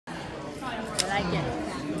like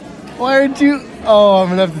it. Why aren't you? Oh, I'm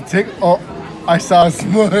gonna have to take. Oh, I saw a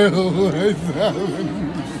smile. I saw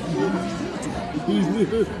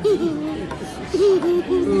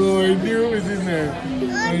Oh, I knew it was in there.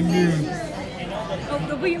 I knew. Oh,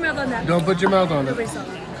 don't put your mouth on that. Don't put your mouth on it. Nobody saw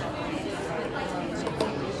that.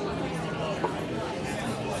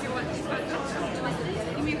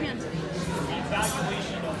 Give me your hand.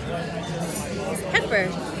 Pepper.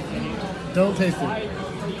 Don't taste it.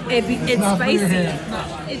 It's not for your spicy.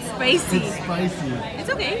 hand. It's spicy. It's spicy. It's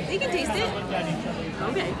okay. You can taste it.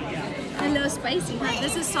 Okay. A little spicy, huh?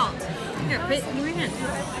 This is salt. Here, put it in your hand.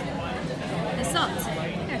 It's salt.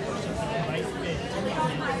 Here.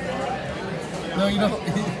 No, you don't.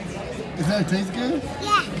 Does that taste good?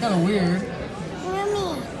 Yeah. Kind of weird.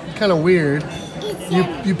 Mommy. Kind of weird.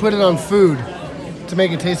 It's You put it on food to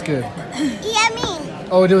make it taste good. yummy.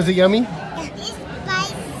 Oh, was it yummy? Yeah. It's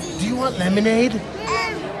spicy. Do you want lemonade? And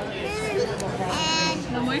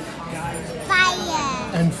No more?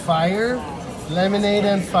 fire. And fire? Lemonade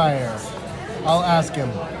and fire. I'll ask him.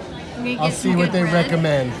 I'll see what they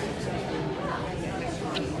recommend.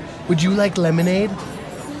 Would you like lemonade?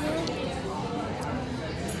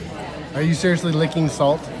 Are you seriously licking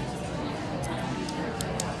salt?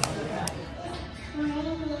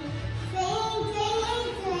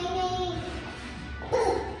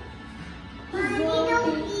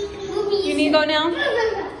 You need to go now?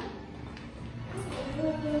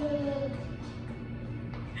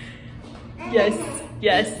 Yes,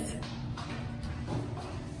 yes.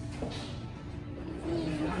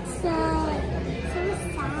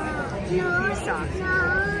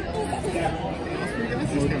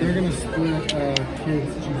 They're gonna split kids'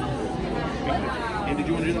 juice. And did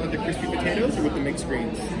you want to do that with the crispy potatoes or with the mixed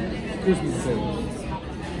greens? Crispy potatoes.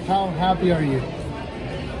 How happy are you? No,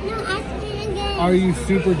 ask me again. Are you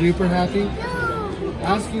super duper happy? No.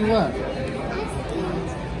 Ask you what? I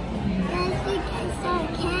saw a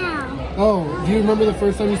cow. Oh, do you remember the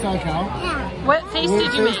first time you saw a cow? Yeah. What face What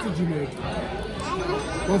did you face make? did you make?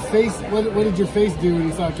 What face? What did your face do when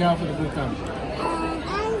you saw a cow for the first time?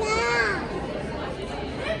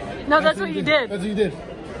 No, that's what you did. That's what you did.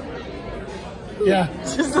 Yeah.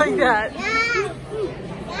 Just like that.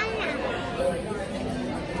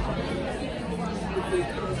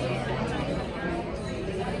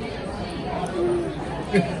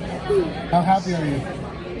 How happy are you?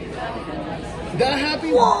 That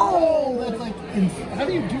happy? Whoa! That's like, how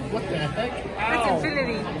do you do, what the heck? That's Ow.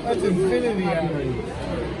 infinity. That's infinity happy.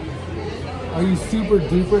 Are you super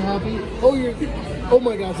duper happy? Oh, oh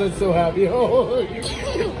my gosh, that's so happy. Oh, is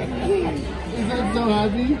that so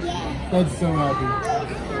happy? That's so happy.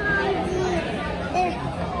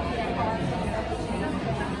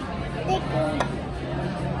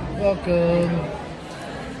 Welcome.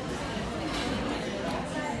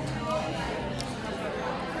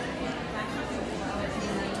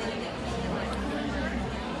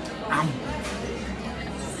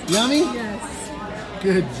 Yummy? Yes.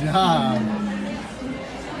 Good job.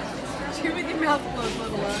 Chew with your mouth closed,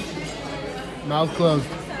 little one. Mouth closed.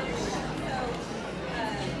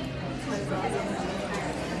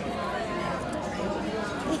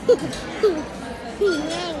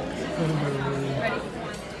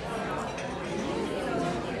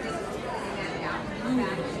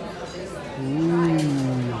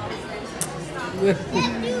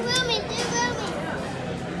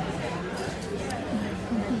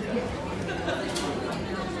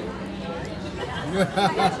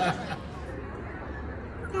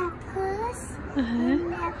 That puss,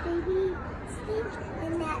 and that baby stick,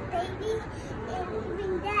 and that baby, and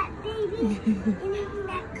even that baby, and even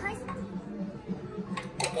that cuss.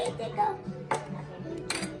 Okay, they go.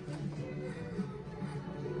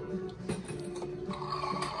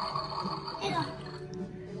 They go.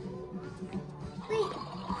 Wait,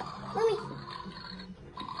 Mommy.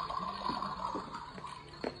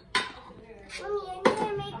 Mommy, I'm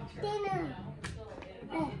gonna make dinner.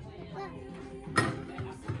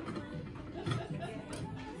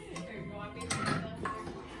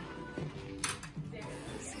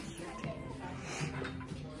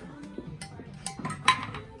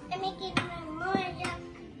 I'm making more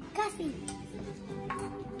coffee.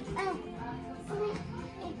 Oh,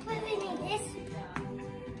 and put it in this.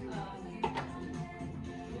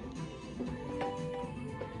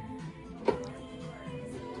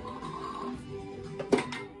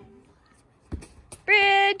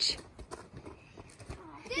 Bridge.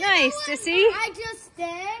 Nice, Sissy. I just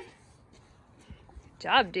did.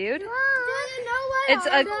 Job, dude. Do you know what? It's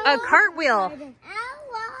a cartwheel.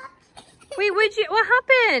 Wait, what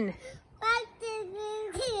happened?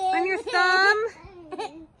 On your thumb?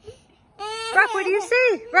 Rock, what do you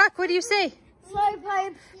say? Rock, what do you say? Sorry,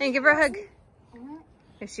 Pipe. And give her a hug.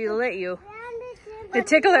 If she'll let you. The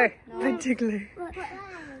tickler. The tickler. I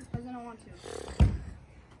don't want to.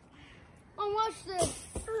 Oh, watch this.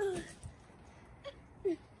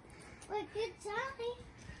 Look, good Johnny.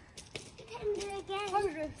 You can do it again.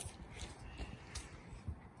 100.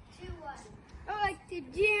 2-1. I like to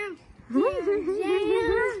jam.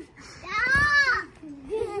 Jam. Stop.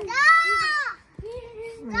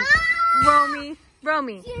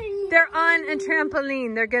 Romy, they're on a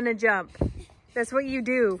trampoline. They're gonna jump. That's what you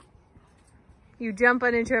do. You jump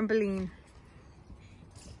on a trampoline.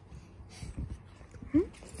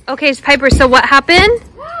 Okay, Piper, so what happened?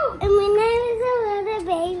 And when I was a little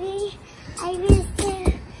baby, I was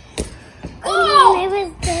there. And then I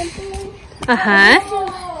was dancing.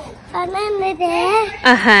 And then there.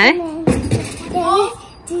 And then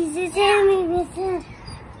Jesus and me with him.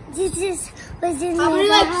 Jesus was in my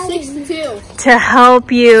body. To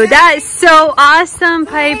help you. That is so awesome,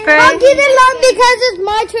 Piper. I'll give it love because it's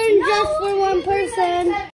my turn just for one person.